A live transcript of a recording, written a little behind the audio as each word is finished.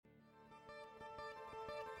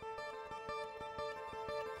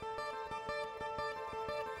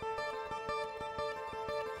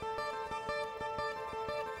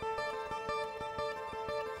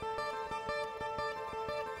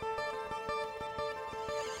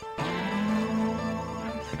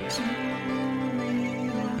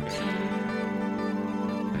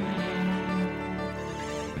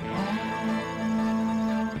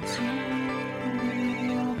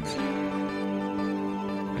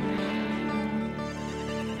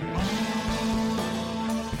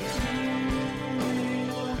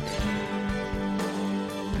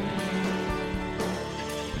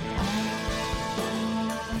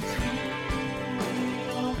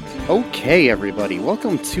Okay, everybody,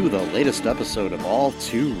 welcome to the latest episode of All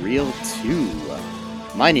Too Real 2.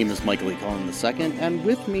 My name is Michael E. Cullen II, and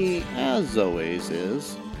with me, as always,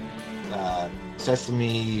 is...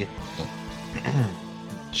 Sesame,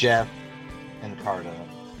 Jeff, and Carta.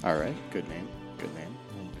 Alright, good name.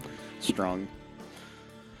 Strong,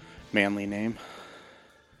 manly name.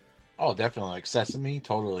 Oh, definitely, like Sesame,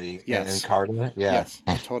 totally. Yes. And Carta, yeah.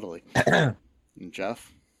 Yes, totally. And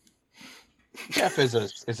Jeff? Jeff is a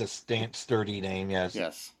sturdy name, yes.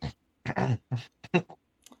 Yes.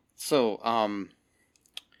 So,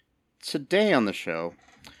 today on the show,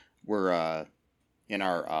 we're in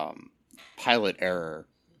our pilot error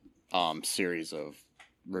series of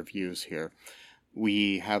reviews here.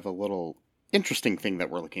 We have a little interesting thing that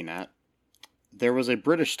we're looking at. There was a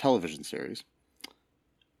British television series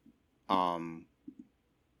called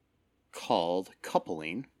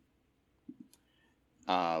Coupling,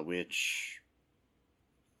 which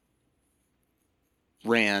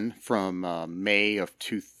ran from May of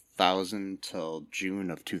 2000 till June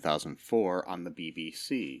of 2004 on the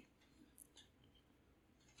BBC.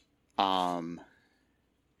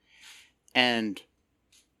 And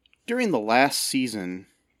during the last season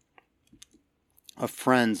of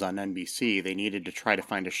Friends on NBC, they needed to try to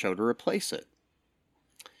find a show to replace it.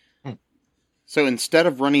 So instead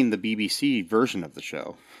of running the BBC version of the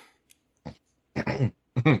show,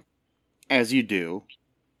 as you do,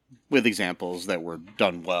 with examples that were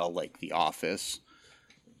done well, like The Office,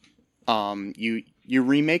 you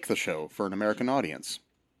remake the show for an American audience.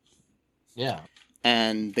 Yeah.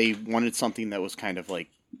 And they wanted something that was kind of like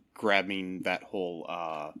grabbing that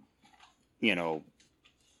whole,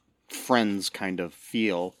 Friends kind of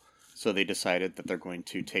feel. So they decided that they're going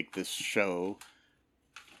to take this show,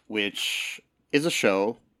 which is a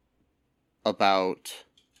show about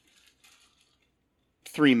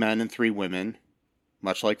 3 men and 3 women,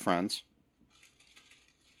 much like Friends,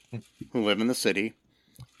 who live in the city,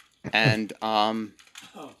 and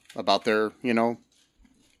about their,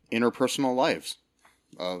 interpersonal lives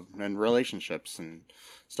and relationships and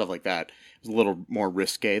stuff like that. It was a little more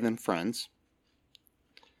risque than Friends.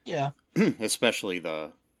 Yeah. Especially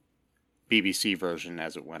the BBC version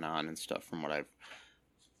as it went on and stuff, from what I've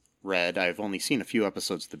read. I've only seen a few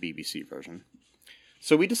episodes of the BBC version.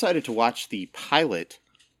 So we decided to watch the pilot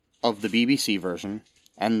of the BBC version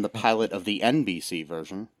and the pilot of the NBC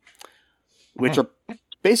version, which are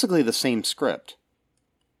basically the same script.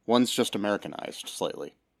 One's just Americanized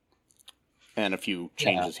slightly. And a few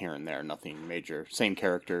changes here and there, nothing major. Same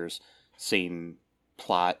characters, same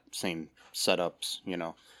plot, same setups,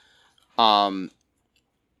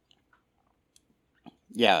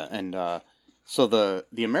 so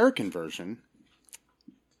the American version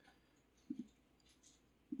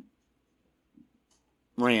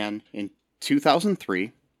ran in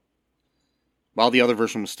 2003, while the other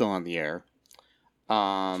version was still on the air,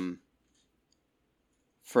 for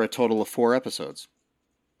a total of 4 episodes.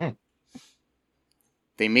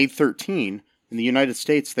 They made 13. In the United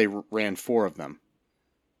States, they ran 4 of them.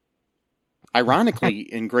 Ironically,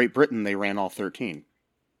 in Great Britain, they ran all 13.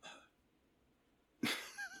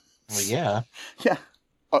 Well, yeah. Yeah.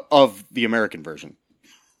 Of the American version.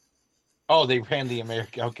 Oh, they ran the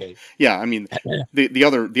American. Okay. Yeah, I mean, the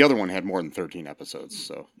other one had more than 13 episodes.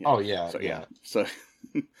 So. Oh yeah. So yeah. So.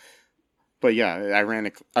 But yeah,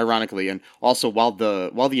 ironically, and also while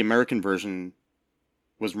the American version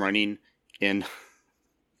was running on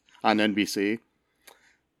NBC,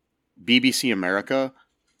 BBC America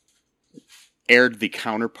aired the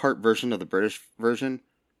counterpart version of the British version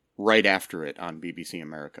right after it on BBC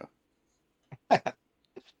America.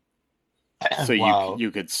 So Wow. you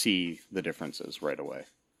could see the differences right away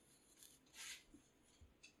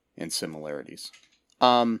and similarities.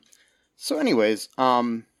 So anyways,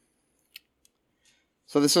 so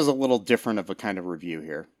this is a little different of a kind of review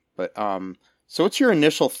here, but so what's your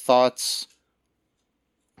initial thoughts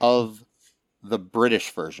of the British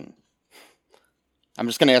version? I'm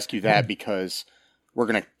just going to ask you that because we're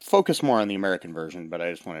going to focus more on the American version, but I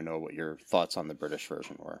just want to know what your thoughts on the British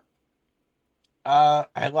version were.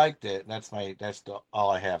 I liked it. That's all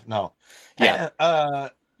I have. No. Yeah.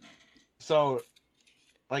 So,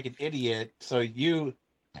 like an idiot. So you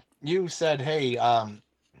said, hey,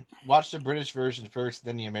 watched the British version first,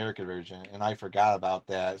 then the American version, and I forgot about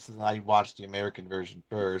that. So then I watched the American version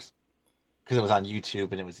first because it was on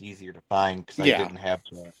YouTube and it was easier to find because Yeah,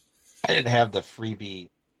 I didn't have the freebie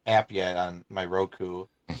app yet on my Roku.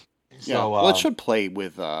 yeah. So Well, it should play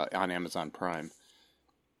with on Amazon Prime.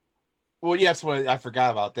 well, yes, well, I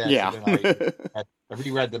forgot about that. So Yeah, then I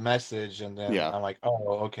reread the message, and then yeah, I'm like,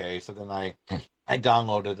 oh, okay. So then I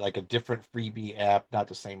downloaded like a different freebie app, not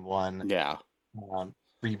the same one, yeah, um,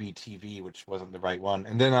 freebie TV, which wasn't the right one.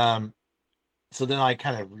 And then so then I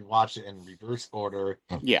kind of rewatched it in reverse order,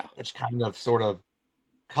 yeah. which kind of sort of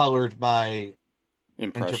colored my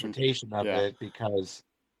Impression. interpretation of Yeah, it because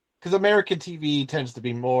American TV tends to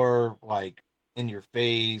be more like in your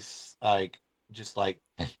face, like just like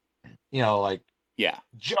like yeah.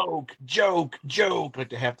 joke, like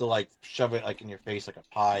they have to like shove it like in your face like a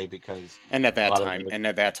pie because a lot of it. And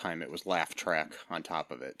at that time, it was laugh track on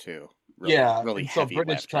top of it too. Really, Yeah, really and so heavy laugh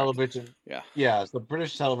British track. television, Yeah, yeah, so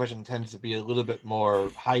British television tends to be a little bit more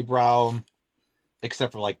highbrow,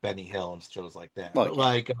 except for like Benny Hill and shows like that. well, But yeah,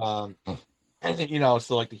 like, I think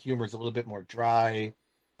so like the humor is a little bit more dry,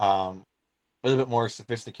 a little bit more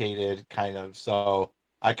sophisticated, kind of. So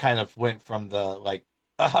I kind of went from the like,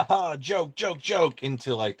 joke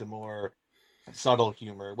into like the more subtle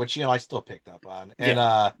humor, which I still picked up on,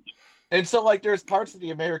 yeah, and so like there's parts of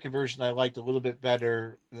the American version I liked a little bit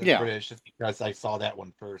better than the yeah, British, just because I saw that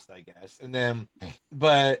one first, I guess, and then,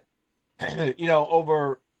 but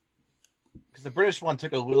over because the British one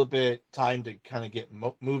took a little bit time to kind of get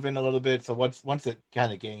moving a little bit, so once it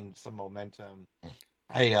kind of gained some momentum,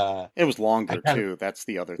 I it was I longer kind of too. That's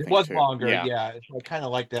the other it thing was too. longer, Yeah, yeah. So I kind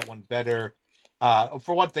of like that one better.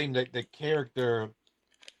 For one thing, the character,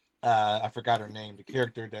 I forgot her name. The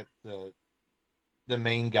character that the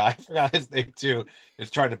main guy, I forgot his name too, is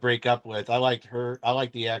trying to break up with. I liked her. I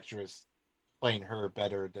like the actress playing her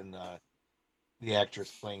better than the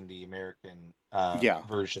actress playing the American yeah,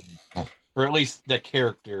 version, or at least the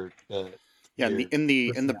character, yeah. their In the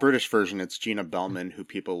personality. British version, it's Gina Bellman, who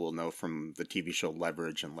people will know from the TV show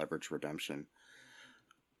Leverage and Leverage Redemption.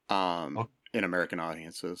 Oh, In American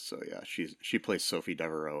audiences. So yeah, she plays Sophie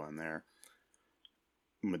Devereaux in there.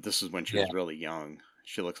 But this is when she yeah, was really young.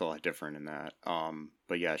 She looks a lot different in that.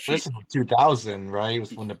 But yeah, this she is 2000, right? It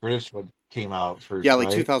was when the British one came out yeah, first, like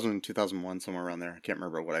right? 2000, 2001, somewhere around there. I can't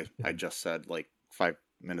remember what I just said like 5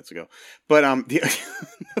 minutes ago. But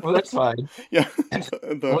Well, that's fine. yeah,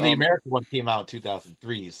 Well, the American one came out in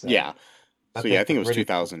 2003, so yeah. I So yeah, I think the think it was British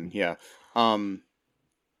 2000. one. Yeah. Um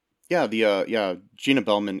yeah, the yeah, Gina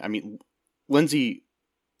Bellman, I mean Lindsay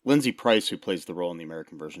Lindsay Price, who plays the role in the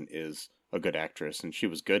American version, is a good actress, and she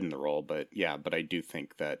was good in the role. But yeah, but I do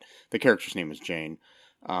think that the character's name is Jane.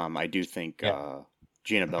 I do think Yeah.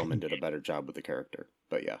 Gina Bellman did a better job with the character.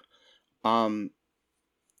 But yeah. Um.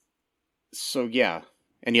 So yeah.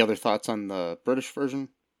 Any other thoughts on the British version?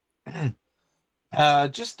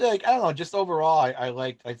 Just like I don't know, just overall,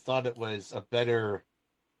 I thought it was a better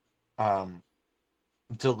um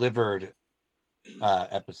delivered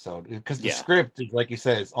episode because the Yeah. script is like you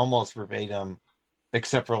said, it's almost verbatim,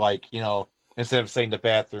 except for like instead of saying the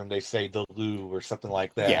bathroom, they say the loo or something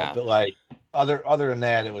like that. Yeah. But like other than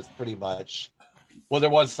that, it was pretty much well, there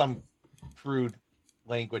was some crude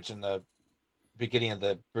language in the beginning of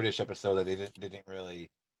the British episode that they didn't really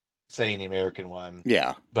say in the American one.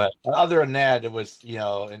 Yeah. But other than that, it was,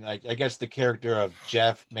 and I guess the character of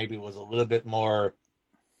Jeff maybe was um,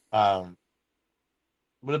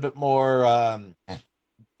 a little bit more,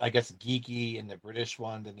 I guess, geeky in the British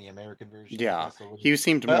one than the American version. I Yeah. guess a little. He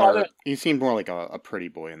seemed But other, more like a pretty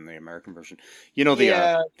boy in the American version. You know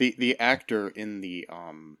yeah, the actor in the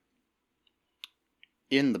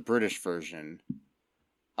British version,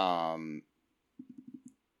 um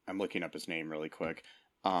I'm looking up his name really quick.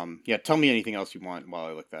 Yeah, tell me anything else you want while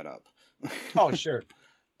I look that up. oh sure,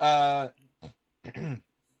 uh,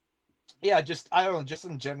 yeah, just I don't know, just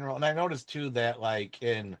in general, and I noticed too that like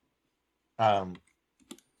in um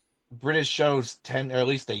British shows tend, or at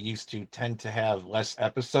least they used to tend to have less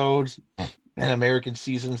episodes than American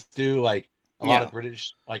seasons do. Like a lot Yeah. of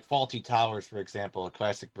British, like Faulty Towers, for example, a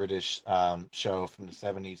classic British show from the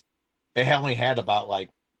 70s. They only had about like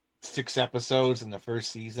 6 episodes in the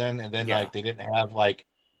first season, and then Yeah. like they didn't have like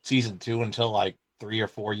season two until like 3 or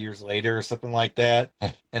 4 years later or something like that.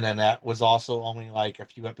 And then that was also only like a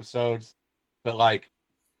few episodes. But like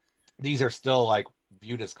these are still like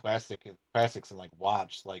viewed as classics and like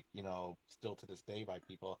watched like still to this day by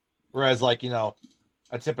people. Whereas like a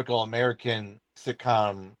typical American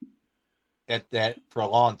sitcom at that for a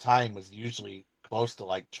long time was usually close to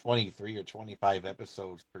like 23 or 25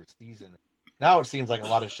 episodes per season. now it seems like a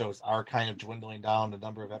lot of shows are kind of dwindling down the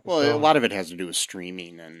number of Well, a episodes. lot of it has to do with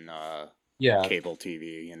streaming and Yeah, cable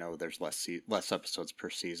TV. You know, there's less episodes per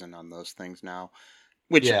season on those things now,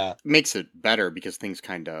 which yeah, makes it better because things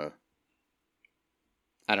kind of,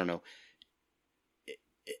 I don't know,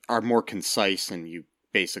 are more concise and you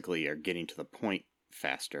basically are getting to the point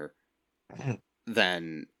faster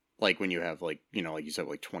than like when you have like, you know, like you said,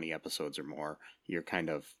 like 20 episodes or more. You're kind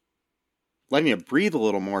of letting it breathe a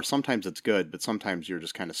little more. Sometimes it's good, but sometimes you're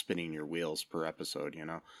just kind of spinning your wheels per episode, you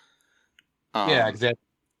know? yeah, Um, exactly.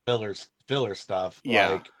 Filler stuff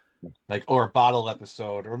yeah, like or a bottle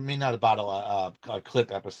episode, or maybe not a bottle, a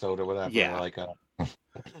clip episode or whatever. yeah, Like a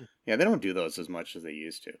yeah. They don't do those as much as they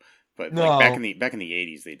used to, but like no, back in the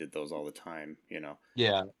 '80s, they did those all the time. You know,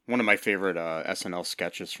 yeah, one of my favorite SNL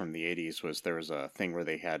sketches from the '80s was there was a thing where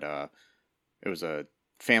they had it was a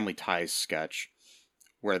Family Ties sketch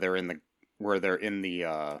where they're in the they're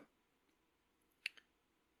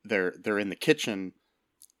in the kitchen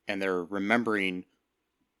and they're remembering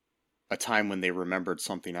a time when they remembered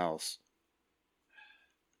something else,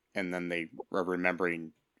 and then they are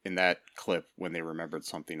remembering in that clip when they remembered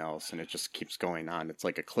something else, and it just keeps going on. It's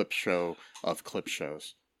like a clip show of clip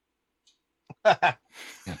shows.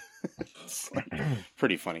 It's like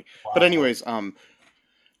pretty funny. But wow. anyways,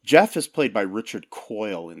 Jeff is played by Richard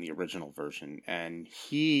Coyle in the original version, and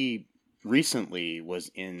he recently was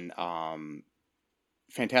in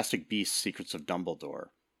Fantastic Beasts: Secrets of Dumbledore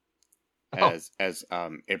Oh, as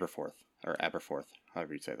Aberforth or Aberforth,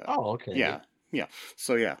 however you say that. oh, okay. Yeah, yeah.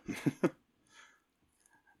 So yeah,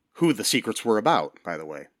 who the secrets were about, by the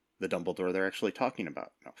way, the Dumbledore they're actually talking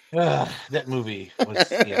about. No. That movie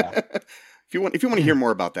was, yeah, If you want to hear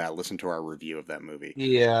more about that, listen to our review of that movie.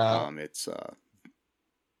 yeah. It's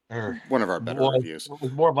Or one of our better reviews. it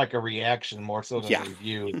was more of like a reaction more so than a Yeah,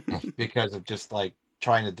 review because of just like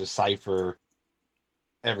trying to decipher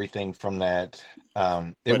everything from that.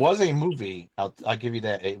 It but was a movie. I'll give you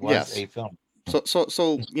that. It was yes. a film.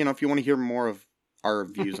 So you know, if you want to hear more of our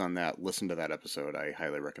views on that, listen to that episode. I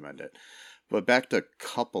highly recommend it. But back to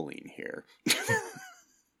coupling here.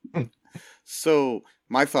 So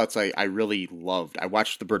my thoughts, I really loved. I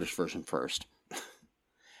watched the British version first.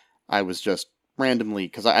 I was just randomly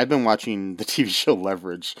because I've been watching the TV show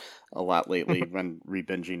Leverage a lot lately, been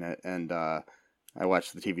re-binging it, and I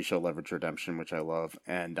watched the TV show Leverage Redemption, which I love,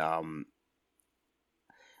 and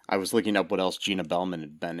I was looking up what else Gina Bellman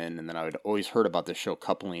had been in, and then I had always heard about this show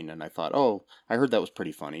Coupling, and I thought, oh, I heard that was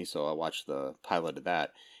pretty funny, so I watched the pilot of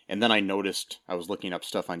that. And then I noticed, I was looking up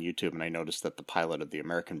stuff on YouTube, and I noticed that the pilot of the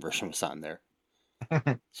American version was on there.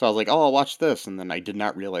 So I was like, oh, I'll watch this, and then I did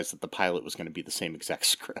not realize that the pilot was going to be the same exact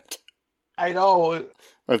script I know.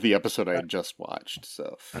 of the episode I had just watched.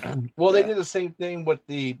 So, Well, they yeah. did the same thing with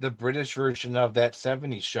the British version of that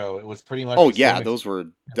 '70s show. It was pretty much Oh the yeah, same. those were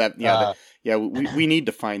that. Yeah, Uh, yeah. We need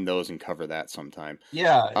to find those and cover that sometime.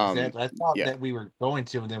 yeah, Um, exactly. I thought yeah. that we were going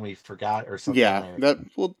to, and then we forgot or something. Yeah, Or that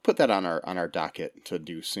we'll put that on our docket to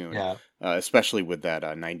do soon, yeah. especially with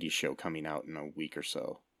that '90s show coming out in a week or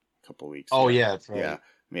so, a couple weeks. Oh Yeah, yeah, that's yeah, right.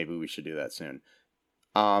 maybe we should do that soon.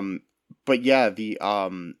 But yeah, the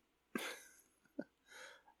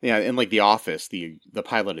yeah, and like The Office, the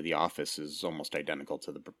pilot of The Office is almost identical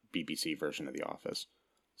to the BBC version of The Office.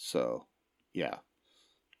 So yeah,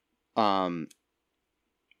 um,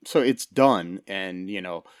 so it's done, and you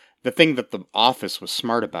know the thing that The Office was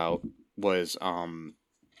smart about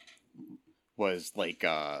was like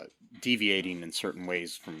deviating in certain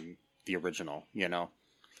ways from the original, you know.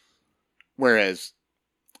 Whereas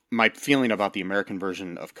my feeling about the American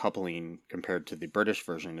version of Coupling compared to the British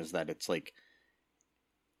version is that it's like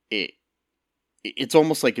it it's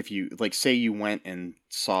almost like if you like say you went and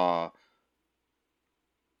saw,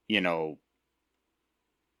 you know,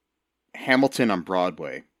 Hamilton on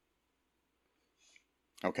Broadway,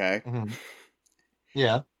 okay? Mhm.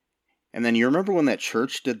 Yeah, And then you remember when that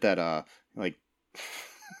church did that like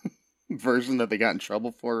version that they got in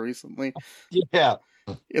trouble for recently? yeah,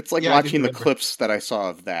 It's like yeah. I do watching the remember. clips that I saw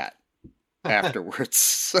of that afterwards.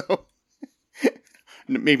 So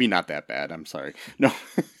maybe not that bad. I'm sorry. No,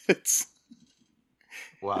 it's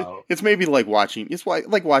Wow. it's maybe like watching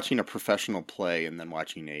like watching a professional play and then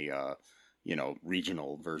watching a you know,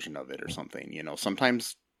 regional version of it or something. You know,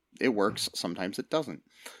 sometimes it works, sometimes it doesn't,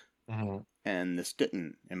 Mhm. and this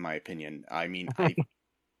didn't, in my opinion. I mean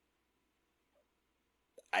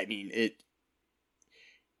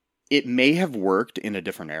it may have worked in a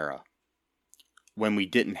different era when we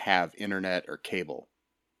didn't have internet or cable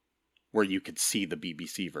where you could see the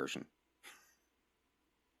BBC version.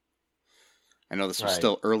 I know this was Right.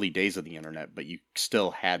 still early days of the internet, but you still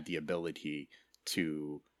had the ability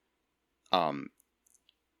to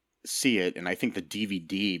see it, and I think the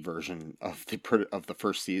DVD version of the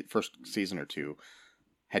first season or two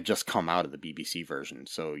had just come out of the BBC version,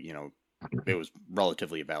 so it was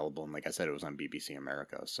relatively available, and like I said, it was on BBC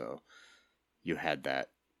America, so you had that.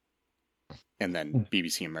 And then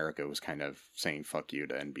BBC America was kind of saying "fuck you"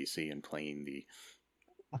 to NBC and playing the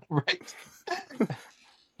right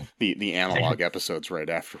the analog episodes right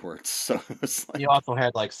afterwards. So it's like, you also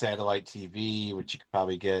had like satellite TV, which you could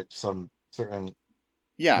probably get some certain.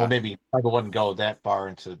 yeah, well, maybe I wouldn't go that far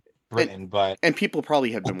into Britain, but people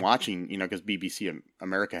probably had been watching, because BBC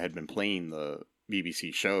America had been playing the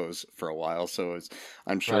BBC shows for a while, so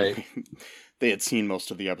I'm sure right. they had seen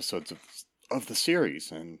most of the episodes of the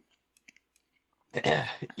series, and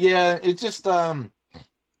yeah, it just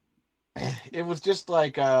it was just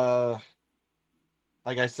like I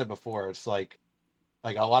said before, it's like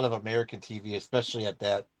a lot of American TV, especially at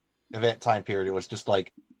that time period, it was just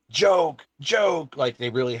like joke, like they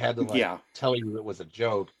really had to tell you it was a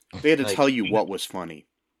joke. They had to tell you what was funny.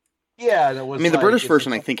 Yeah, that was. I mean, the British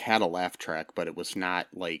version I think had a laugh track, but it was not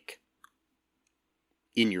like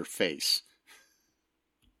in your face.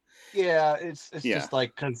 Yeah, it's just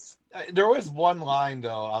like, because there was one line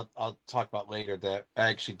though I'll talk about later that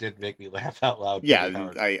actually did make me laugh out loud. Yeah,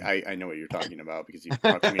 I know what you're talking about because you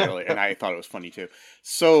talked to me earlier, and I thought it was funny too.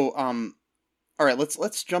 So, all right,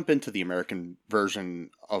 let's jump into the American version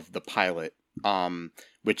of the pilot,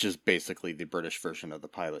 which is basically the British version of the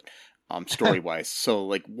pilot, story wise. So,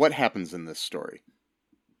 like, what happens in this story?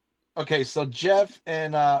 Okay, so Jeff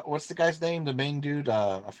and what's the guy's name? The main dude?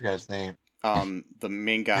 I forgot his name. The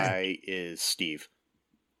main guy is Steve.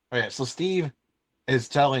 Okay, so Steve is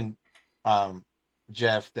telling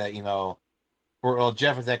Jeff that,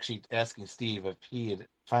 Jeff is actually asking Steve if he had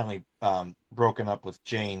finally broken up with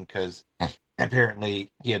Jane, because apparently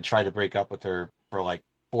he had tried to break up with her for like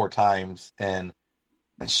 4 times, and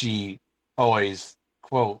she always,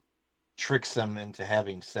 quote, tricks him into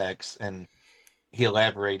having sex, and he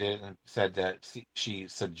elaborated and said that she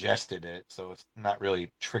suggested it, so it's not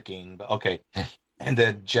really tricking, but okay. And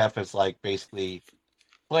then Jeff is like basically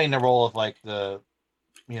playing the role of like the,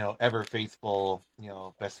 ever faithful,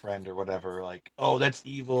 best friend or whatever, like, oh, that's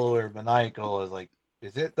evil or maniacal. Is like,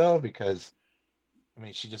 is it though? Because I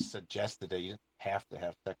mean, she just suggested it. You didn't have to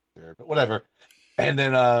have sex with her, but whatever. And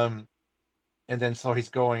then so he's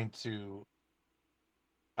going to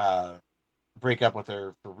break up with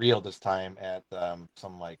her for real this time at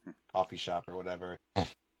some like coffee shop or whatever.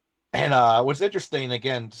 And what's interesting,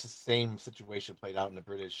 again, just the same situation played out in the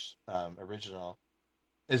British original,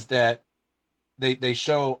 is that they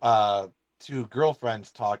show 2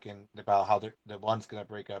 girlfriends talking about how the one's going to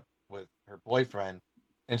break up with her boyfriend,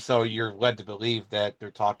 and so you're led to believe that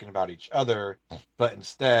they're talking about each other, but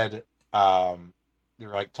instead they're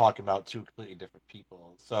like talking about 2 completely different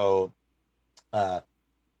people. So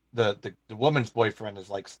the woman's boyfriend is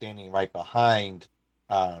like standing right behind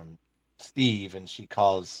Steve, and she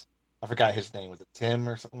calls, I forgot his name, was it Tim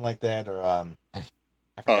or something like that, or I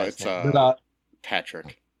forgot his name.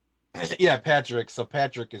 Patrick. Yeah, Patrick. So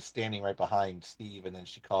Patrick is standing right behind Steve, and then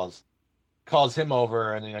she calls him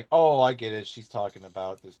over, and they're like, oh, I get it, she's talking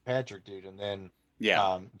about this Patrick dude. And then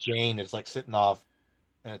Jane is like sitting off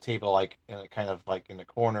at a table, like in a kind of like in the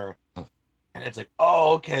corner, and it's like,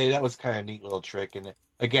 oh, okay, that was kind of a neat little trick. And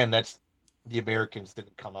again, that's, the Americans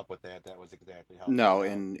didn't come up with that. That was exactly how. No,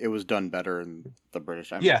 and it was done better in the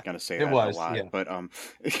British. I'm going to say that a lot, but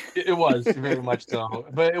it was very much so.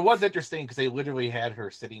 But it was interesting because they literally had her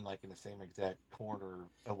sitting like in the same exact corner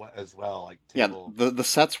as well, like table. Yeah. The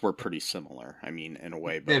sets were pretty similar. I mean, in a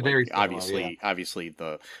way, but like, very similar, obviously,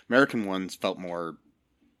 the American ones felt more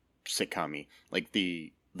sitcom-y. Like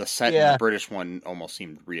the set in the British one almost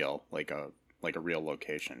seemed real, like a real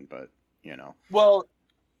location. But well,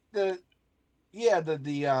 the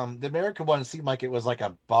American one seemed like it was like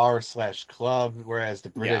a bar / club, whereas the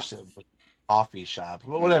British was a coffee shop,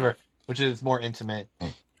 whatever, which is more intimate.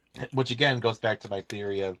 Which again goes back to my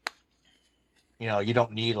theory of, you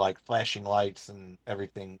don't need like flashing lights and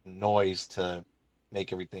everything, noise to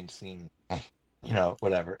make everything seem,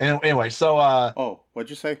 whatever. Anyway, so oh, what'd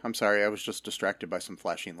you say? I'm sorry, I was just distracted by some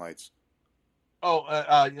flashing lights. Oh,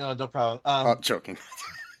 no problem. Joking.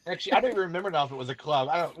 Actually, I don't even remember now if it was a club.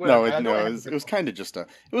 It was kind of just it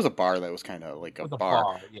was a bar that was kind of like a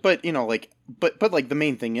bar. Yeah. But but like the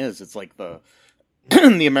main thing is, it's like the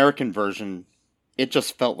the American version, it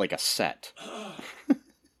just felt like a set.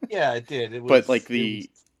 Yeah, it did. It was, but like the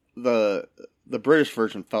British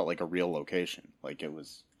version felt like a real location, like it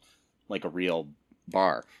was like a real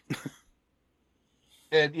bar.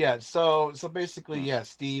 And so basically,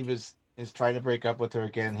 Steve is trying to break up with her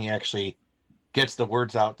again. He actually gets the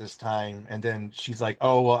words out this time, and then she's like,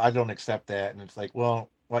 "Oh well, I don't accept that," and it's like, well,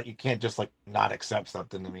 what you can't just like not accept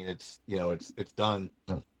something. I mean, it's it's done,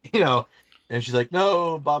 you know. And she's like,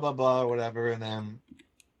 "No, blah blah blah, whatever," and then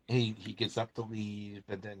he gets up to leave,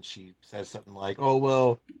 and then she says something like, "Oh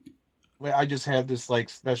well, I just have this like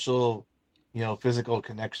special, physical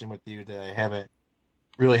connection with you that I haven't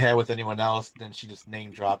really had with anyone else." Then she just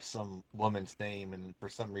name drops some woman's name, and for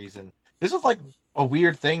some reason, this was like a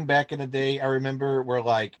weird thing back in the day. I remember where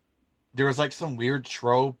like there was like some weird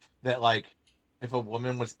trope that like if a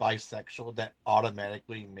woman was bisexual, that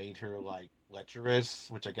automatically made her like lecherous,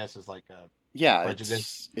 which I guess is like a Yeah,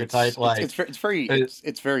 prejudice it's type. Like it's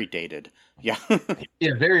very dated. Yeah.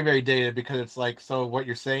 yeah, very, very dated because it's like, so what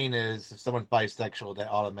you're saying is if someone's bisexual, that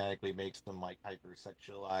automatically makes them like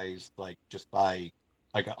hypersexualized, like just by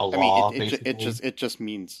like a I mean, law, basically. it just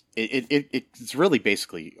means it's really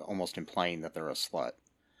basically almost implying that they're a slut.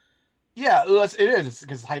 Yeah, it is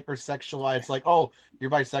because hypersexualized. It's like, oh, you're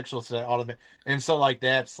bisexual, so that automatic, and so like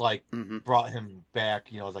that's like Hmm. brought him back,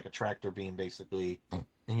 as like a tractor beam, basically. And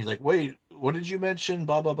he's like, wait, what did you mention?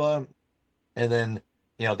 Blah blah blah. And then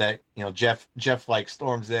that Jeff like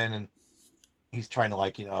storms in and he's trying to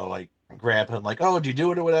like like grab him like, oh, did you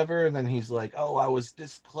do it or whatever, and then he's like, oh, I was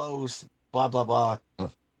this close, blah blah blah.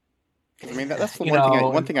 I mean, that's the you know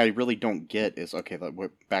one and thing I really don't get is, okay, like,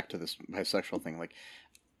 back to this bisexual thing. Like,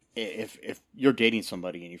 if you're dating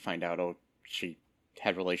somebody and you find out, oh, she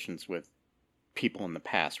had relations with people in the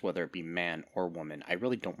past, whether it be man or woman, I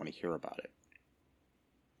really don't want to hear about it.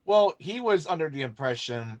 well, he was under the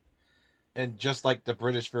impression, and just like the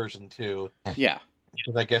British version too, Yeah,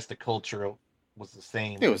 because I guess the culture was the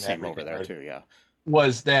same it in was that same over there regard, too. Yeah,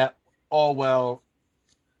 was that, oh well,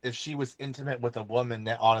 if she was intimate with a woman,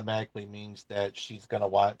 that automatically means that she's gonna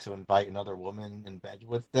want to invite another woman in bed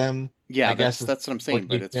with them. yeah, I guess is that's what I'm saying.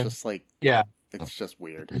 But it's implication. just like, Yeah, it's just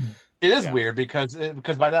weird. it is Yeah, weird because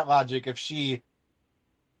by that logic, if she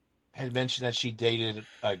had mentioned that she dated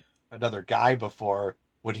another guy before,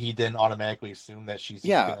 would he then automatically assume that she's just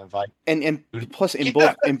yeah, gonna invite? and plus in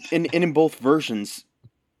Yeah, both in both versions,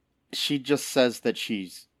 she just says that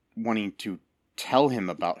she's wanting to tell him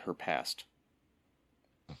about her past,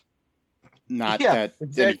 not yeah, that anything.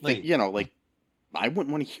 exactly. Like, I wouldn't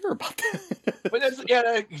want to hear about that. But that's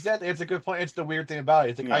yeah, exactly. It's a good point. It's the weird thing about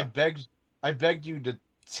it. It's like Yeah. I begged you to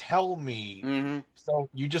tell me. Hmm. So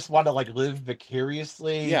you just want to like live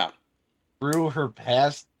vicariously Yeah. through her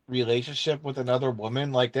past relationship with another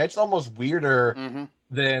woman. Like that's almost weirder Hmm.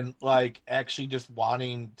 than like actually just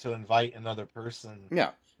wanting to invite another person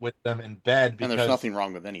Yeah. with them in bed And there's because nothing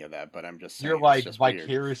wrong with any of that, but I'm just you're saying it's like just weird.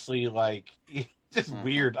 vicariously like just Hmm.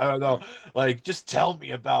 weird. I don't know. Like just tell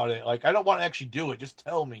me about it. Like I don't want to actually do it. Just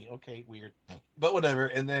tell me. Okay, weird. But whatever.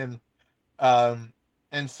 And then um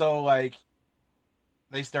and so like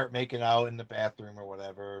they start making out in the bathroom or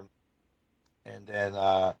whatever. And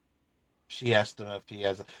then she asked him if he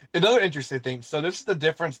has another interesting thing. So this is the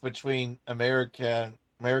difference between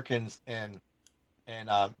Americans and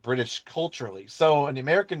British culturally. So in the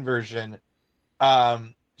American version,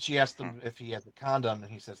 she asked him if he has a condom,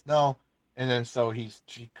 and he says no. And then so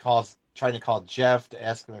she calls trying to call Jeff to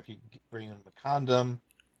ask him if he can bring him a condom.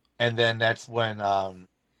 And then that's when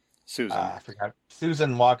Susan. I forgot,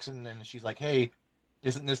 Susan walks in and she's like, "Hey,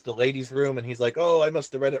 isn't this the ladies' room?" And he's like, "Oh, I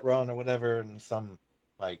must have read it wrong or whatever." And some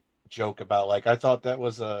like joke about like I thought that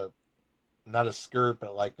was a not a skirt,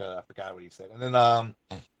 but like I forgot what he said. And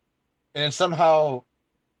then somehow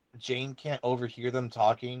Jane can't overhear them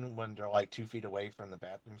talking when they're like 2 feet away from the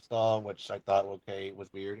bathroom stall, which I thought okay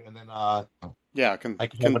was weird. And then Yeah,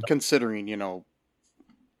 like considering,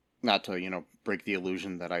 not to, break the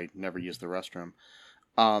illusion that I never use the restroom,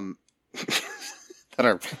 um,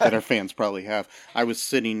 that our fans probably have. I was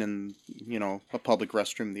sitting in, a public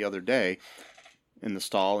restroom the other day in the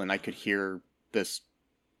stall, and I could hear this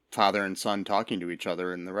father and son talking to each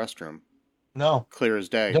other in the restroom, no, clear as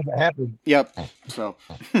it day. doesn't happen. Yep. So.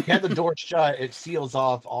 You have the door shut, it seals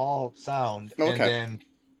off all sound, and Okay. then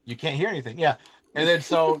you can't hear anything. Yeah. And then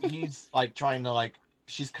so he's like trying to like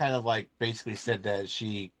she's kind of like basically said that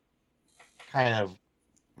she kind of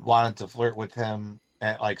wanted to flirt with him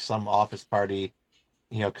at like some office party,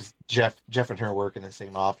 because Jeff and her work in the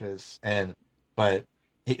same office, and but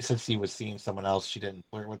since he was seeing someone else, she didn't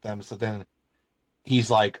flirt with them. So then he's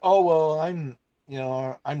like, "Oh well,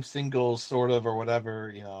 I'm single, sort of, or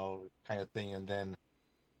whatever, kind of thing." And then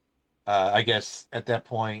I guess at that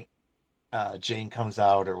point, Jane comes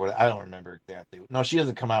out or what? I don't remember exactly. No, she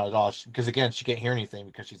doesn't come out at all because again, she can't hear anything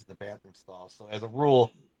because she's in the bathroom stall. So as a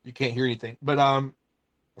rule, you can't hear anything. But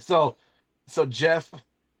so Jeff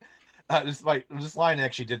this line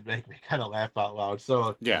actually did make me kind of laugh out loud.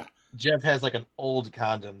 So Yeah. Jeff has like an old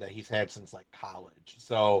condom that he's had since like college.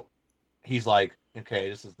 So he's like, okay,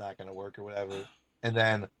 this is not gonna work or whatever. And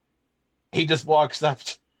then he just walks up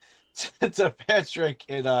to Patrick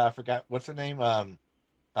and I forgot what's her name.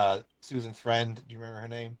 Susan's friend. Do you remember her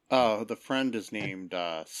name? Oh, the friend is named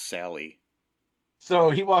Sally.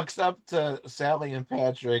 So he walks up to Sally and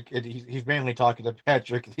Patrick, and he's mainly talking to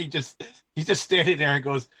Patrick. And he's just standing there and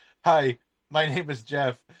goes, "Hi, my name is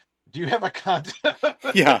Jeff. Do you have a condom?"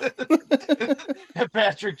 Yeah. And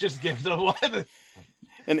Patrick just gives him one.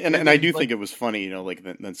 And I do think it was funny, like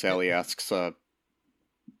then Sally asks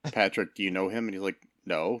Patrick, "Do you know him?" And he's like,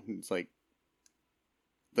 "No." And it's like,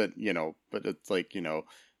 but it's like, do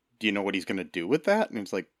you know what he's gonna do with that? And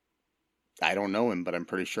it's like, I don't know him, but I'm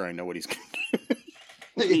pretty sure I know what he's gonna do.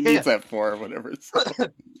 He needs that for or whatever. So.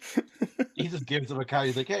 He just gives him a condom.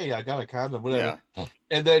 He's like, "Hey, I got a condom, whatever." Yeah.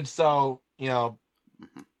 And then so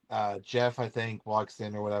Jeff, I think, walks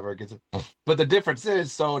in or whatever, gets it. But the difference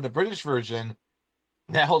is, so in the British version,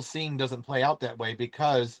 that whole scene doesn't play out that way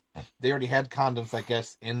because they already had condoms, I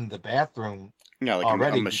guess, in the bathroom. Yeah, like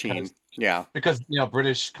already a machine. Because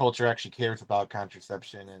British culture actually cares about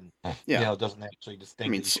contraception and doesn't actually distinguish.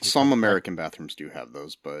 I mean, some American bathrooms do have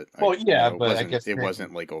those, but I guess it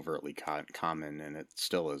wasn't like overtly common, and it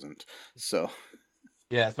still isn't. So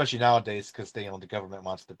yeah, especially nowadays because the government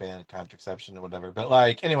wants to ban contraception or whatever. But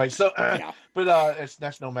like anyway, so but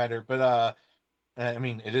that's no matter. But I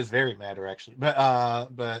mean, it is very matter actually.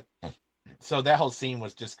 But so that whole scene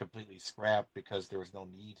was just completely scrapped because there was no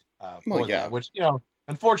need for that, which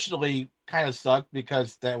unfortunately kind of sucked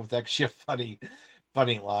because that was actually a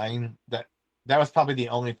funny line that was probably the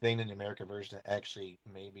only thing in the American version that actually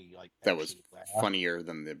made me like that was funnier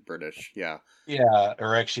than the British. Yeah,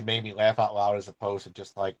 or actually made me laugh out loud as opposed to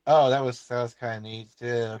just like, oh, that was kind of neat.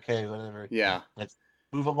 Yeah, okay, whatever. Yeah, let's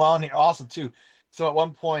move along here. Awesome too. So at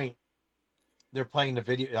one point they're playing the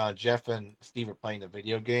video. Jeff and Steve are playing the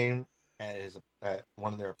video game at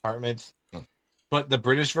one of their apartments. But the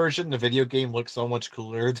British version, the video game looks so much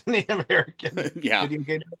cooler than the American video game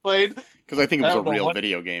they played. Because I think it was a real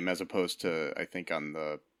video game as opposed to, I think on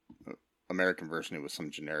the American version, it was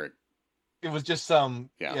some generic. It was just some,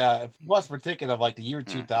 plus we're thinking of like the year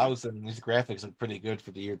 2000, these graphics look pretty good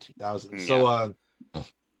for the year 2000. So,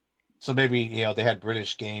 so maybe, they had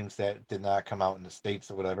British games that did not come out in the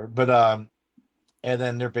States or whatever. But, and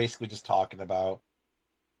then they're basically just talking about,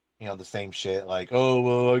 the same shit, like, oh,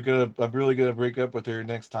 well, I'm really gonna break up with her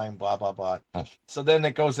next time, blah blah blah. So then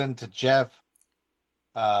it goes into Jeff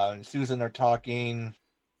and Susan are talking.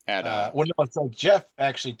 So Jeff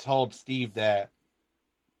actually told Steve that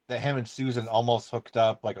him and Susan almost hooked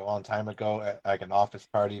up like a long time ago at like an office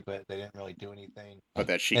party, but they didn't really do anything. But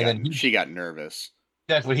that she got nervous.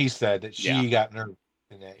 That's what he said, that she got nervous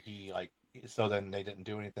and that he so then they didn't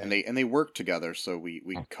do anything. And they worked together, so we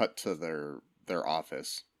cut to their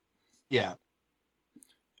office. Yeah.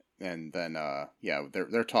 And then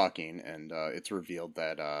they're talking, and it's revealed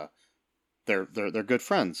that they're good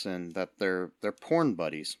friends and that they're porn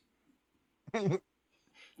buddies.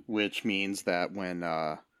 Which means that when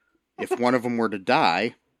if one of them were to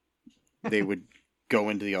die, they would go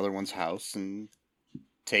into the other one's house and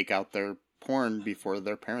take out their porn before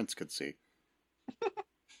their parents could see.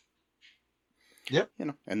 Yep.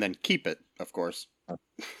 And then keep it, of course.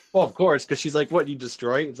 Well, of course, because she's like, "What, you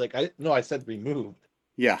destroy?" It's like, I said removed.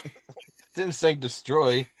 Yeah. Didn't say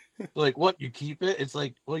destroy. Like, what, you keep it? It's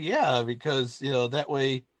like, well, yeah, because that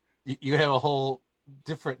way you have a whole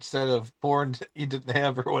different set of porn you didn't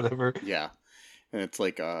have or whatever. Yeah. And it's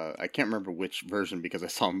like I can't remember which version because I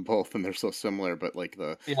saw them both and they're so similar. But like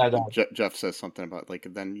Jeff says something about like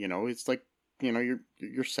then it's like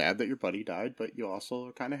you're sad that your buddy died, but you also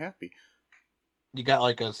are kind of happy. You got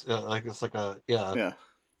like a yeah.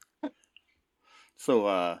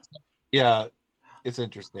 So yeah, it's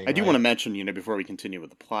interesting. I do want to mention before we continue with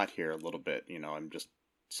the plot here a little bit. I'm just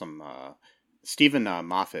some Stephen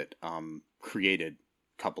Moffat created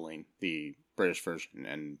Coupling, the British version,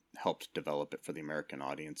 and helped develop it for the American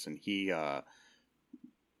audience. And he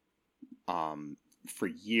for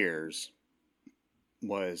years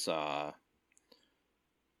was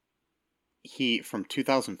he from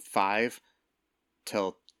 2005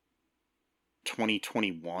 till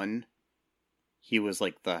 2021 he was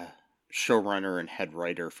like the showrunner and head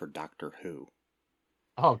writer for Doctor Who.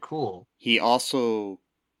 Oh, cool. He also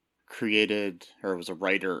created or was a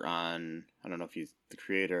writer on, I don't know if he's the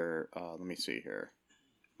creator, let me see here.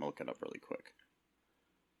 I'll look it up really quick.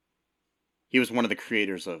 He was one of the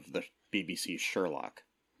creators of the BBC Sherlock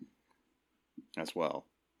as well.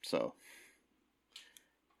 So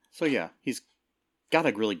So yeah, he's got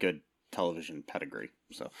a really good television pedigree.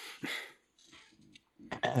 So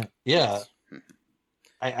Yeah, yes.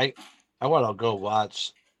 I want to go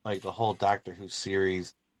watch like the whole Doctor Who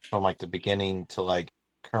series from like the beginning to like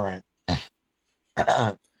current,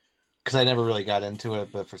 because I never really got into it,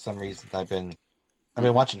 but for some reason I've been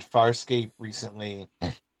watching Farscape recently,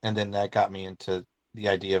 and then that got me into the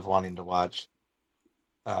idea of wanting to watch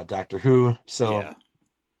Doctor Who. Yeah, So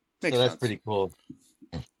makes that's sense. pretty cool.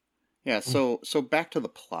 Yeah, so back to the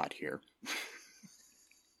plot here.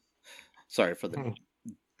 Sorry for the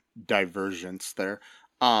divergence there.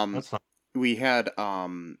 That's fine. We had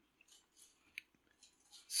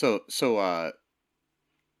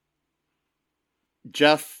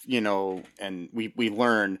Jeff, and we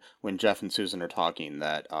learn when Jeff and Susan are talking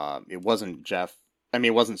that it wasn't Jeff. I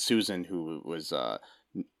mean, it wasn't Susan who was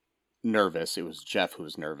nervous. It was Jeff who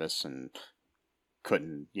was nervous and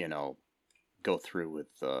couldn't, go through with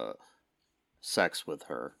sex with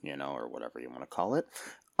her, or whatever you want to call it.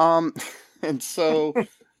 And so,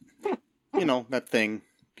 that thing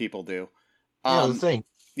people do. Yeah, the thing.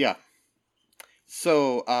 Yeah.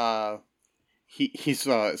 So, he's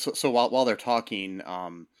so while they're talking,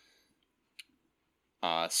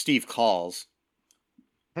 Steve calls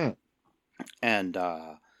and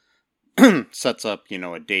sets up,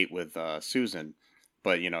 a date with Susan,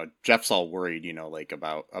 but Jeff's all worried, like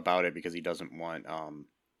about it because he doesn't want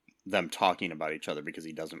them talking about each other because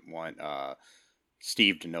he doesn't want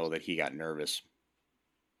Steve to know that he got nervous.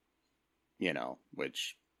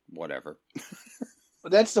 Which whatever.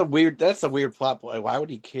 But that's a weird plot point. Why would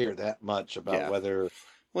he care that much about whether?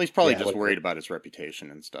 Well, he's probably just worried about his reputation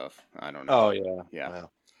and stuff. I don't know. Oh yeah, yeah. Wow.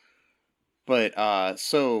 But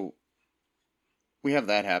so we have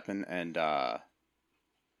that happen, and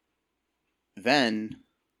then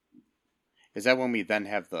is that when we then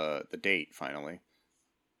have the date finally?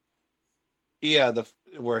 Yeah,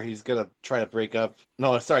 where he's gonna try to break up.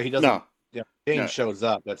 No, sorry, he doesn't. No. Yeah, James shows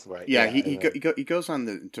up. That's right. Yeah, he goes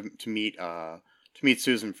on to meet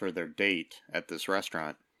Susan for their date at this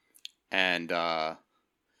restaurant, and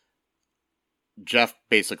Jeff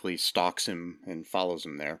basically stalks him and follows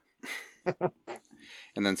him there.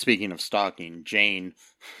 And then, speaking of stalking, Jane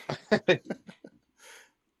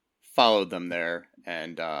followed them there,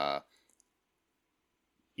 and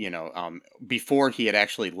before he had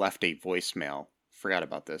actually left a voicemail. Forgot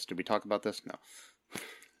about this. Did we talk about this? No.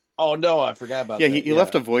 Oh no, I forgot about that. He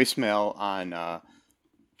left a voicemail on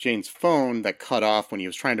Jane's phone that cut off when he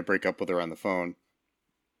was trying to break up with her on the phone.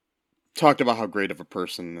 Talked about how great of a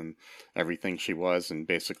person and everything she was, and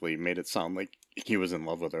basically made it sound like he was in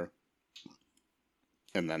love with her.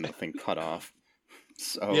 And then the thing cut off.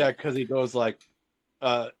 So yeah, because he goes like,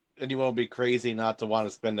 and you won't be crazy not to want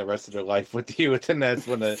to spend the rest of their life with you. And that's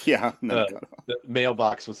when the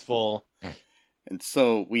mailbox was full. And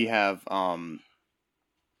so we have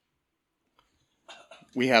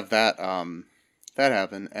that that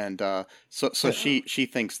happen, and so she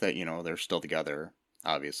thinks that they're still together,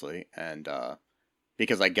 obviously, and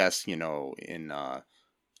because I guess in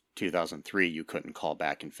 2003 you couldn't call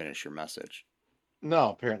back and finish your message. No,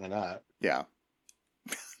 apparently not. Yeah.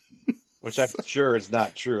 Which I'm sure is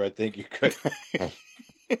not true. I think you could.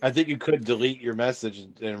 I think you could delete your message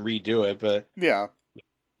and redo it, but yeah.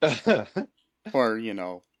 Or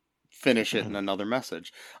finish it in another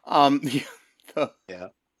message. Yeah.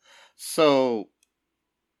 So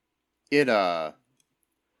it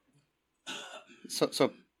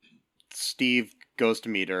so Steve goes to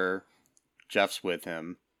meet her, Jeff's with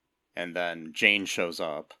him, and then Jane shows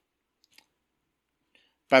up.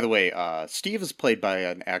 By the way, Steve is played by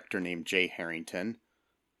an actor named Jay Harrington.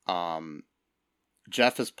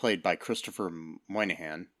 Jeff is played by Christopher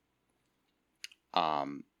Moynihan.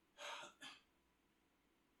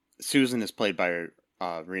 Susan is played by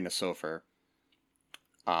Rena Sofer.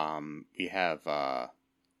 We have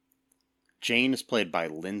Jane is played by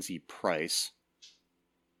Lindsay Price.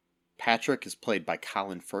 Patrick is played by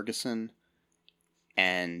Colin Ferguson.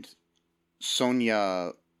 And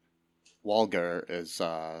Sonia Walger is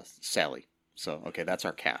Sally. So, okay, that's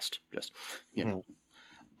our cast. Just,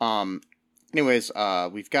 anyways,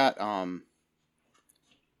 we've got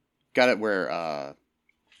it where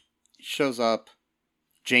shows up,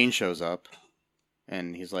 Jane shows up,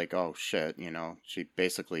 and he's like, oh shit, she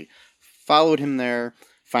basically followed him there,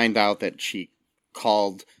 find out that she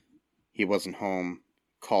called, he wasn't home,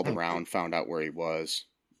 called around, found out where he was,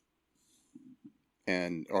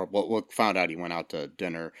 found out he went out to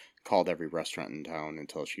dinner, called every restaurant in town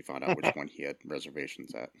until she found out which one he had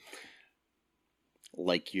reservations at.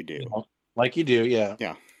 Like you do. Like you do, yeah.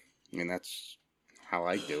 Yeah. I mean, that's how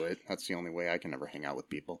I do it. That's the only way I can ever hang out with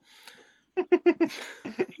people.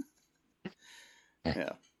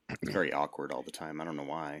 Yeah, it's very awkward all the time. I don't know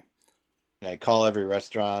why. I call every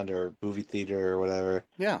restaurant or movie theater or whatever.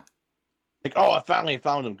 Yeah, Like, oh, I finally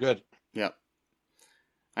found him. Good. yeah.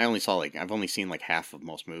 I've only seen like half of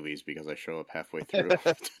most movies because I show up halfway through.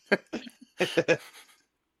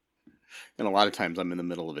 And a lot of times I'm in the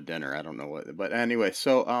middle of a dinner. I don't know what, but anyway.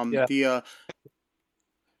 So Yeah.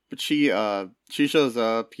 but she shows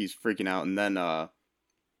up. He's freaking out, and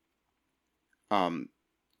um,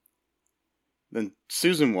 then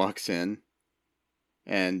Susan walks in,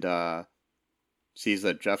 and sees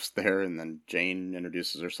that Jeff's there, and then Jane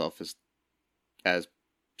introduces herself as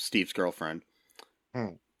Steve's girlfriend.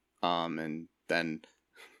 And then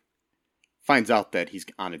finds out that he's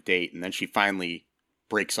on a date, and then she finally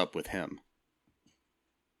breaks up with him.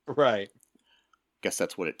 Right. Guess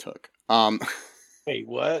that's what it took. Wait,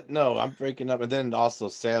 what? No, I'm breaking up. And then also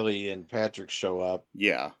Sally and Patrick show up.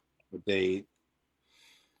 Yeah. They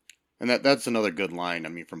And that's another good line, I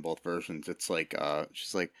mean, from both versions. It's like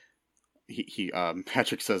she's like he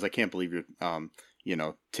Patrick says, I can't believe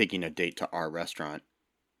you're taking a date to our restaurant.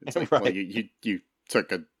 It's like, right. well, you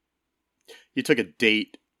took a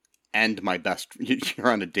date and you're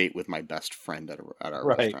on a date with my best friend at our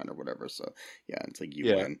Right. restaurant or whatever. So yeah, it's like you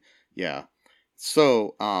Yeah. win. Yeah.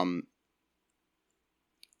 So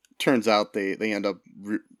turns out they end up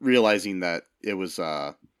realizing that it was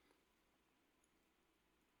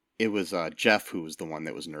Jeff who was the one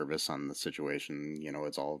that was nervous on the situation.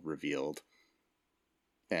 It's all revealed,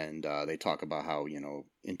 and they talk about how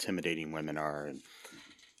intimidating women are and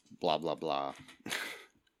blah blah blah.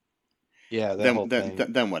 Yeah, that whole thing.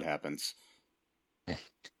 Then what happens?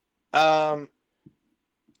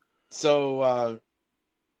 So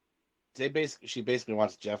she basically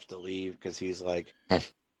wants Jeff to leave because he's like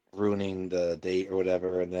ruining the date or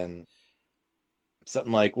whatever, and then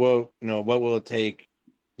something like, well, what will it take,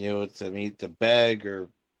 to beg or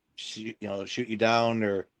shoot you down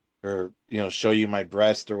or show you my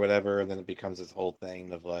breast or whatever, and then it becomes this whole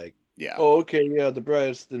thing of like, Yeah. Oh, okay, yeah, the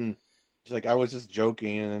breast, and she's like, I was just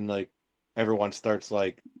joking, and then like everyone starts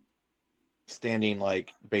like standing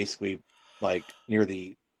like basically like near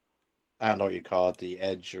the, I don't know what you call it, the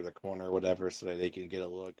edge or the corner or whatever, so that they can get a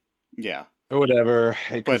look. Yeah. Or whatever.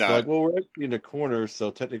 Because But like, well, we're actually in the corner, so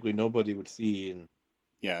technically nobody would see. And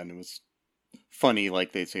yeah, and it was funny,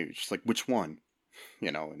 like they say, just like, which one,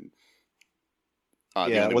 and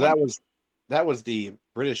yeah, well, that was the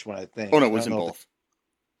British one, I think. Oh no, it was in both.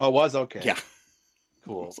 Oh, it was? Okay. Yeah.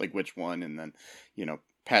 Cool. It's like which one, and then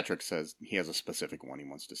Patrick says he has a specific one he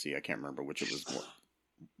wants to see. I can't remember which it was more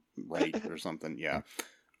right or something. Yeah.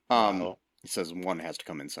 Wow. He says one has to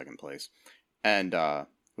come in second place, and it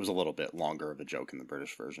was a little bit longer of a joke in the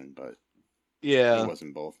British version, but yeah, it was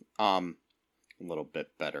in both. A little bit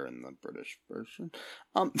better in the British version.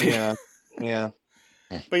 Yeah. Yeah.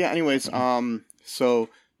 But yeah, anyways, so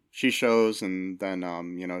she shows, and then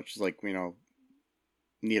she's like,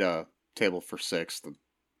 need a table for 6.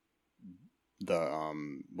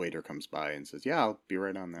 The waiter comes by and says, yeah, I'll be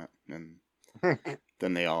right on that. And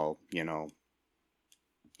then they all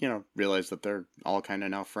realize that they're all kind of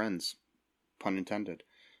now friends, pun intended.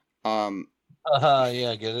 Yeah,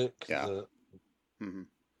 I get it. Yeah.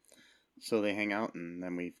 So they hang out, and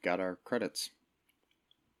then we've got our credits.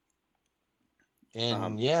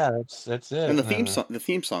 And yeah, that's it. And the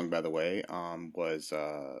theme song, by the way, was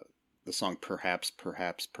the song "Perhaps,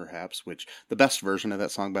 Perhaps, Perhaps," which the best version of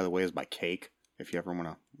that song, by the way, is by Cake. If you ever want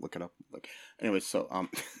to look it up, anyway, so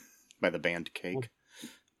by the band Cake.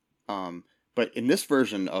 But in this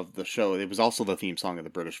version of the show, it was also the theme song of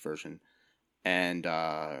the British version, and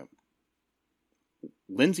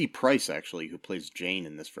Lindsay Price, actually, who plays Jane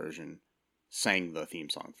in this version, sang the theme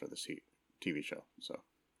song for this TV show. So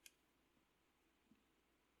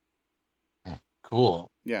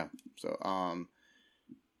cool. Yeah. So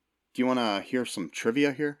do you want to hear some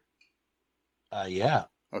trivia here? Yeah.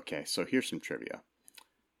 Okay, so here's some trivia.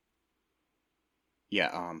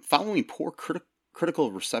 Yeah, following poor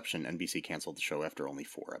critical reception, NBC canceled the show after only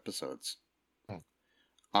 4 episodes.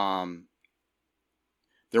 There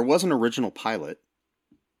was an original pilot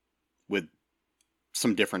with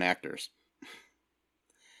some different actors.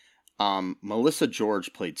 Melissa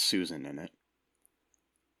George played Susan in it.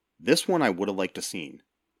 This one I would have liked to seen.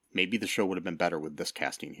 Maybe the show would have been better with this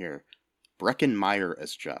casting here. Breckin Meyer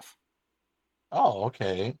as Jeff. Oh,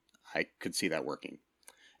 okay. I could see that working.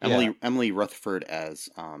 Yeah. Emily Rutherford as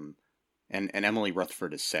and Emily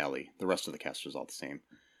Rutherford as Sally. The rest of the cast was all the same.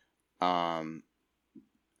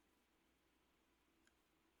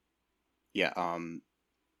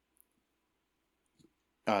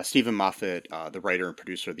 Stephen Moffat, the writer and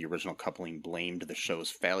producer of the original Coupling, blamed the show's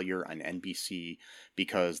failure on NBC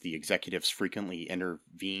because the executives frequently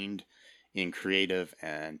intervened in creative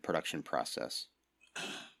and production process,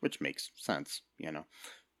 which makes sense,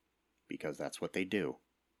 because that's what they do.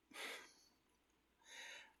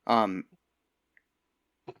 And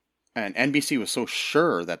NBC was so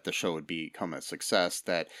sure that the show would become a success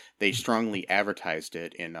that they strongly advertised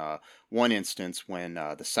it in one instance when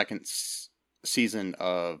the second season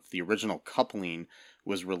of the original Coupling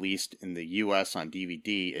was released in the US on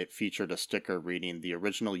DVD. It featured a sticker reading the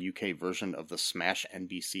original UK version of the smash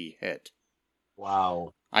NBC hit.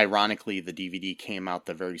 Wow. Ironically, the DVD came out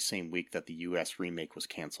the very same week that the US remake was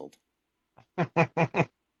canceled. I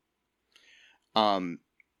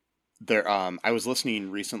was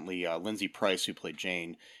listening recently, Lindsay Price, who played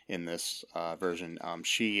Jane in this version,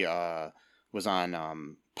 she was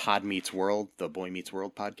on Pod Meets World, the Boy Meets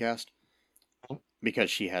World podcast,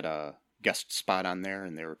 because she had a guest spot on there,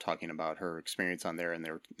 and they were talking about her experience on there, and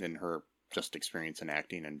her just experience in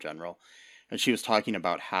acting in general. And she was talking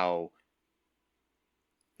about how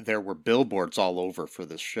there were billboards all over for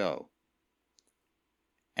this show.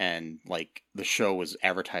 And, like, the show was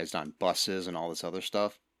advertised on buses and all this other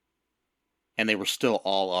stuff. And they were still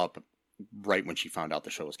all up right when she found out the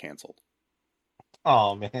show was canceled.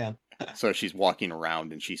 Oh, man. So she's walking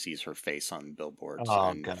around and she sees her face on billboards.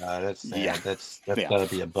 Oh, God, that's sad. Yeah. That's gotta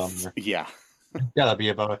be a bummer. Yeah. Gotta be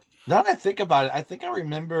a bummer. Now that I think about it, I think I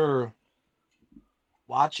remember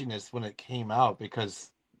watching this when it came out because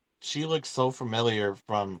she looks so familiar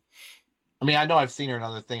from... I mean, I know I've seen her in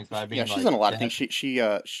other things, but I mean, she's in a lot of things.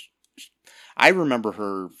 I remember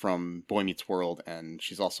her from Boy Meets World, and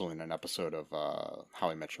she's also in an episode of How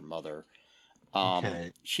I Met Your Mother.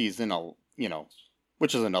 Okay. She's in a,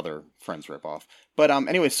 which is another Friends ripoff. But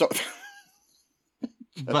anyway, so...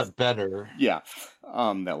 but better. Yeah.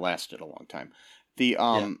 That lasted a long time.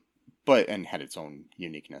 And had its own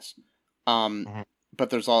uniqueness.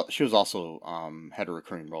 But she was also had a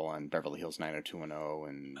recurring role on Beverly Hills 90210,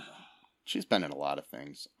 and she's been in a lot of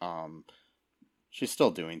things. She's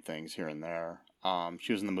still doing things here and there.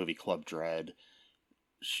 She was in the movie Club Dread.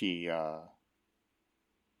 She was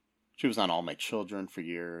on All My Children for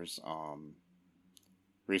years.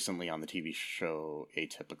 Recently on the TV show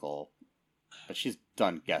Atypical. But she's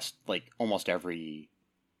done almost every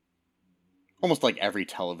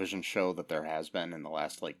television show that there has been in the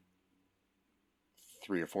last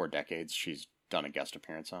 3 or 4 decades. She's done a guest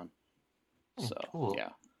appearance on. So cool. Yeah.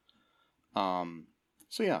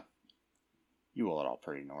 So yeah. You will all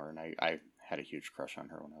pretty know her, and I had a huge crush on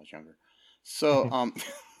her when I was younger. So,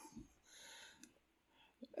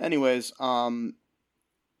 anyways, here,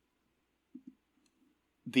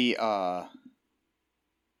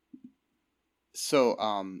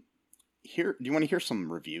 do you want to hear some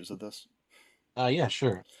reviews of this? Yeah,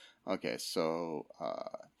 sure. Okay, so,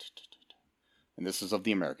 and this is of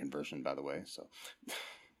the American version, by the way, so,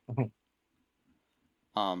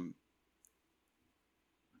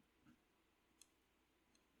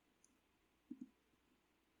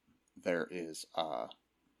 there is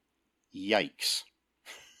Yikes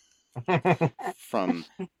from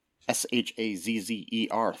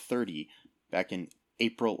SHAZZER 30 back in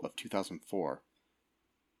April of 2004.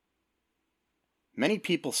 Many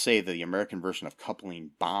people say that the American version of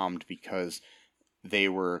Coupling bombed because they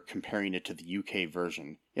were comparing it to the UK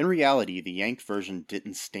version. In reality, the Yanked version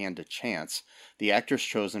didn't stand a chance. The actors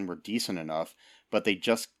chosen were decent enough, but they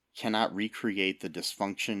just cannot recreate the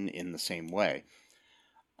dysfunction in the same way.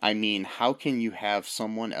 I mean, how can you have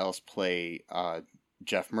someone else play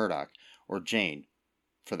Jeff Murdoch, or Jane,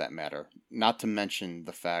 for that matter? Not to mention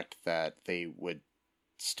the fact that they would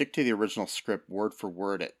stick to the original script word for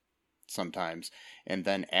word sometimes, and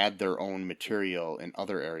then add their own material in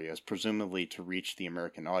other areas, presumably to reach the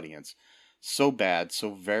American audience. So bad,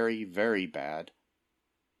 so very, very bad.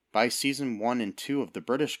 Buy season 1 and 2 of the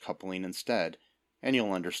British Coupling instead, and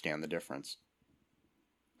you'll understand the difference.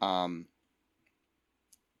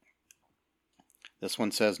 This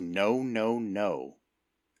one says, no, no, no.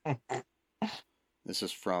 This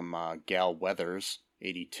is from Gal Weathers,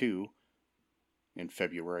 82, in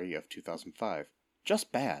February of 2005.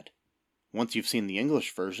 Just bad. Once you've seen the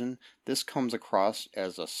English version, this comes across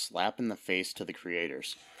as a slap in the face to the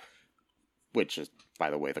creators. Which is,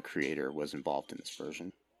 by the way, the creator was involved in this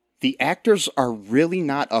version. The actors are really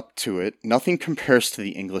not up to it. Nothing compares to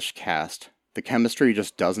the English cast. The chemistry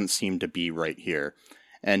just doesn't seem to be right here.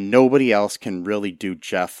 And nobody else can really do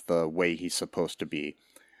Jeff the way he's supposed to be.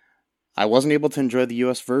 I wasn't able to enjoy the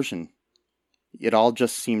US version. It all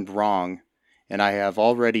just seemed wrong, and I have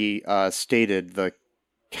already stated the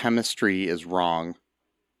chemistry is wrong.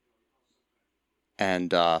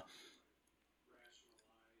 and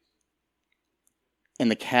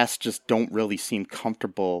the cast just don't really seem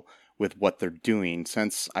comfortable with what they're doing.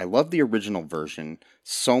 Since I love the original version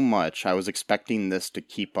so much, I was expecting this to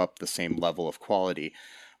keep up the same level of quality,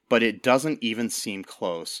 but it doesn't even seem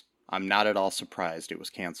close. I'm not at all surprised it was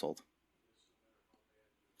canceled.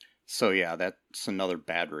 So yeah, that's another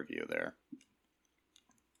bad review there.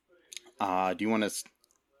 Do you want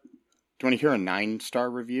to hear a 9-star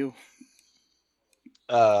review?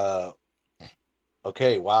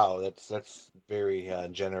 Okay, wow, that's very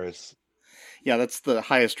generous. Yeah, that's the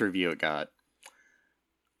highest review it got.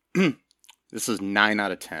 This is 9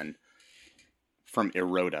 out of 10 from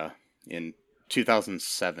Eroda in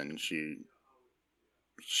 2007. She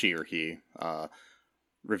or he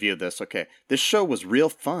reviewed this. Okay, this show was real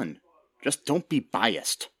fun. Just don't be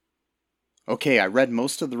biased. Okay, I read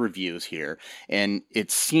most of the reviews here, and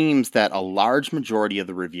it seems that a large majority of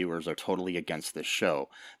the reviewers are totally against this show.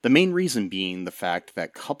 The main reason being the fact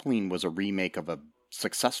that Coupling was a remake of a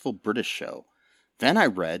successful British show. Then I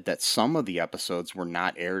read that some of the episodes were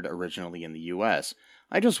not aired originally in the US.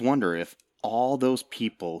 I just wonder if all those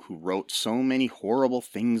people who wrote so many horrible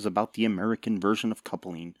things about the American version of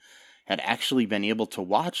Coupling had actually been able to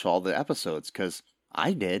watch all the episodes, because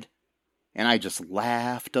I did. And I just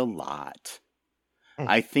laughed a lot.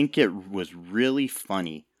 I think it was really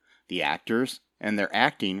funny. The actors and their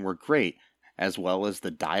acting were great, as well as the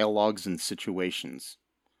dialogues and situations.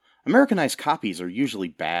 Americanized copies are usually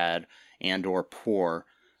bad and or poor,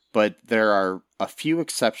 but there are a few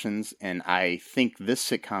exceptions, and I think this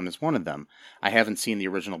sitcom is one of them. I haven't seen the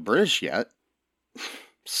original British yet,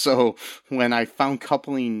 so when I found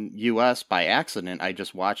Coupling US by accident, I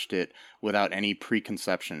just watched it without any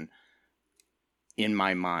preconception in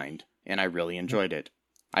my mind, and I really enjoyed it.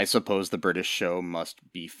 I suppose the British show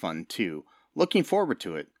must be fun too. Looking forward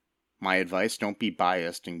to it. My advice, don't be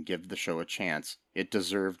biased and give the show a chance. It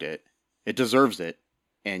deserved it. It deserves it,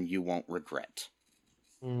 and you won't regret.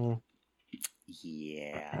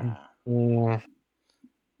 Yeah.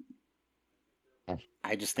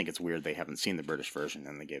 I just think it's weird they haven't seen the British version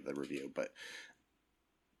and they gave the review, but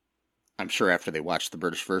I'm sure after they watch the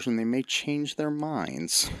British version, they may change their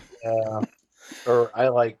minds. Yeah. Or I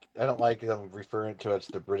don't like them referring to it as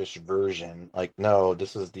the British version. Like, no,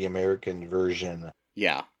 this is the American version.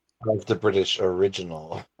 Yeah. Of the British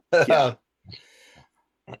original. Yeah.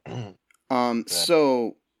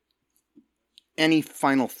 So any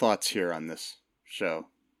final thoughts here on this show?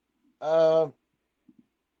 I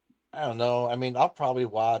don't know. I mean, I'll probably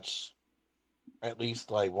watch at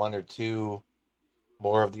least like one or two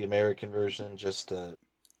more of the American version just to,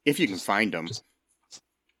 if you can find them.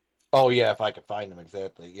 Oh yeah, if I could find them,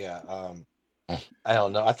 exactly. Yeah. I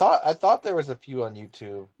don't know. I thought there was a few on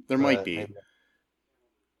YouTube. There might be. Maybe.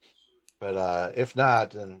 But if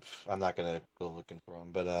not, then I'm not gonna go looking for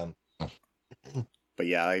them. But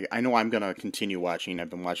yeah, I know I'm gonna continue watching. I've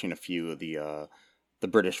been watching a few of the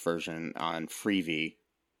British version on Freevee,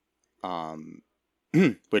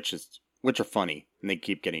 which are funny, and they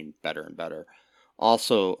keep getting better and better.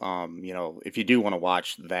 Also, if you do want to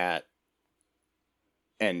watch that,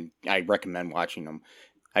 and I recommend watching them,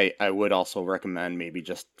 I would also recommend, maybe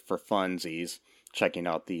just for funsies, checking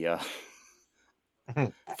out the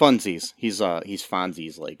Funsies. He's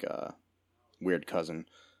Fonzie's like weird cousin.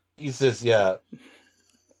 He's this, yeah.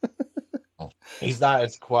 He's not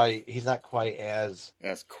quite as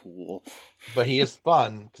cool, but he is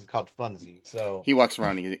fun. It's called Funzie. So he walks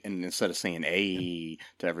around and instead of saying A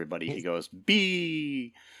to everybody, he goes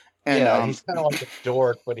B. And, yeah, he's kind of like a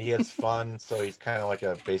dork, but he has fun. So he's kind of like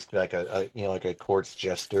basically like a court's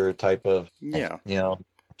jester type of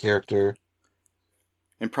character.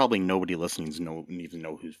 And probably nobody listening even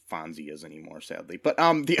know who Fonzie is anymore, sadly. But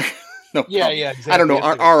Exactly. I don't know.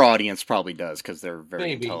 Our audience probably does, because they're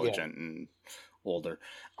very intelligent and older.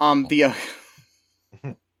 But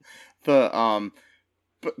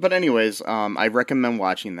anyways, I recommend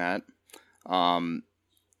watching that.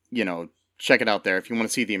 Check it out there. If you want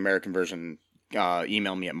to see the American version,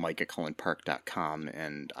 email me at mike@cullenpark.com,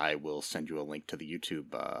 and I will send you a link to the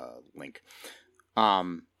YouTube link.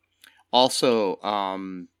 Also,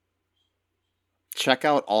 check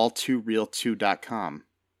out all2real2.com.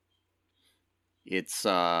 It's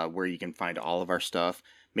where you can find all of our stuff.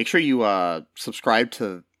 Make sure you subscribe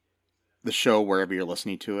to the show wherever you're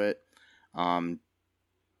listening to it.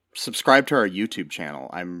 Subscribe to our YouTube channel.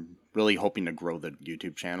 I'm really hoping to grow the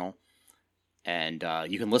YouTube channel. And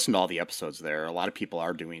you can listen to all the episodes there. A lot of people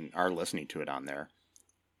are listening to it on there.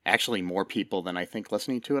 Actually, more people than I think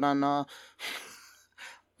listening to it on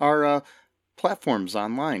our platforms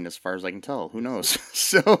online, as far as I can tell. Who knows?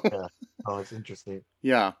 So, Oh, it's interesting.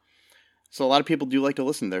 Yeah. So a lot of people do like to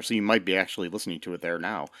listen there, so you might be actually listening to it there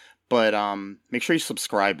now. But make sure you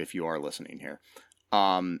subscribe if you are listening here,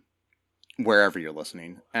 wherever you're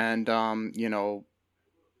listening. And,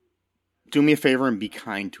 do me a favor and be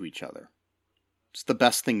kind to each other. It's the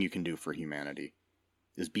best thing you can do for humanity,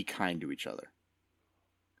 is be kind to each other.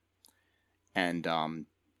 And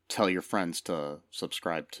tell your friends to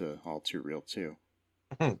subscribe to All Too Real too.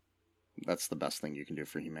 That's the best thing you can do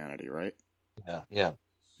for humanity, right? Yeah.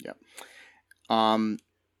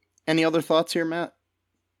 Any other thoughts here, Matt?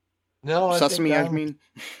 No, Sesame, I mean.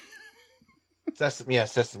 Sesame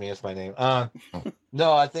is my name.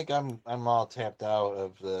 No, I think I'm all tapped out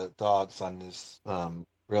of the thoughts on this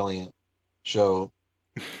brilliant show.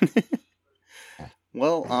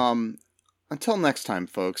 Well, until next time,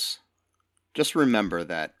 folks, just remember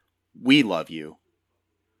that we love you.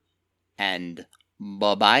 And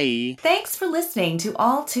bye-bye. Thanks for listening to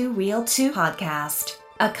All Too Real 2 podcast,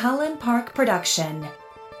 a Cullen Park production.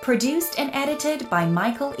 Produced and edited by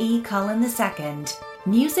Michael E. Cullen II.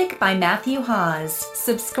 Music by Matthew Hawes.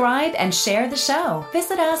 Subscribe and share the show.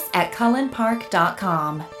 Visit us at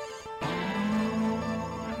cullenpark.com.